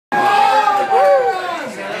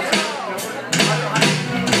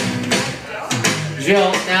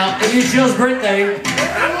Jill. Now, it is Jill's birthday,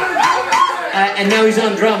 and now he's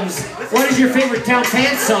on drums. What is your favorite Count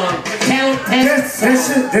Pants song? Count Pants.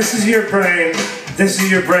 This is your brain. This is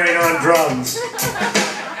your brain on drums.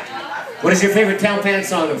 What is your favorite Count Pants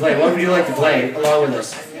song to play? What would you like to play along with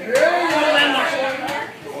us?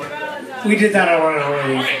 We did that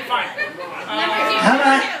already. How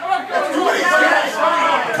about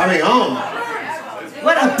Coming Home?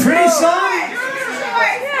 what a pretty song!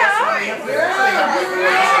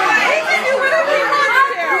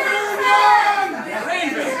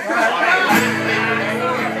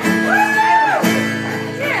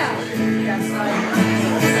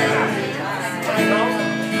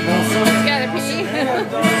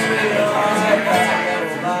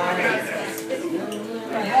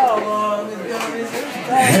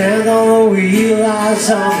 Hand on the wheel, eyes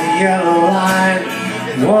on the yellow line,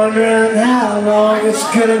 wondering how long it's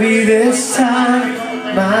gonna be this time.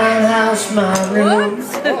 My house, my room,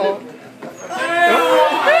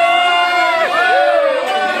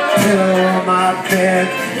 pillow on my bed,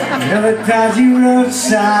 another dodgy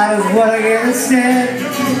roadside is what I get instead.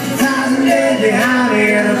 1,000 days behind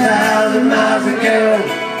me and 1,000 miles to go.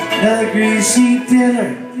 Another greasy dinner,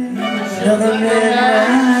 another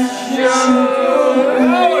midnight show.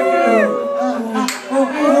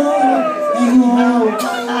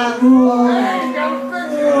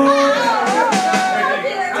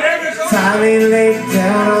 Finally laid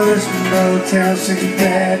down on this motel sick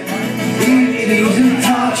bed, DVDs and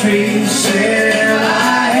tall trees sitting in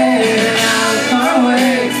my head, and I was far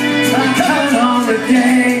away. I'm coming home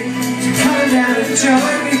today, so come down and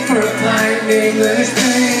join me for a pint of English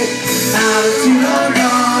bed. I'm too long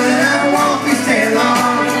gone and I won't be staying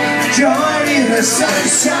long. Join me in the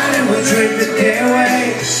sunshine and we'll drink the day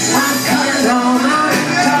away. I'm coming home, I'm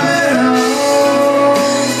coming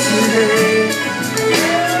home today.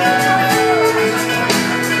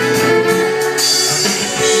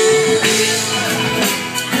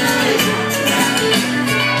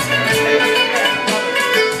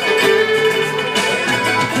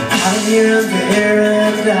 I'm here and there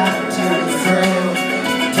and out to and fro.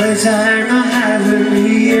 Place I hang my hat with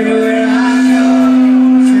me everywhere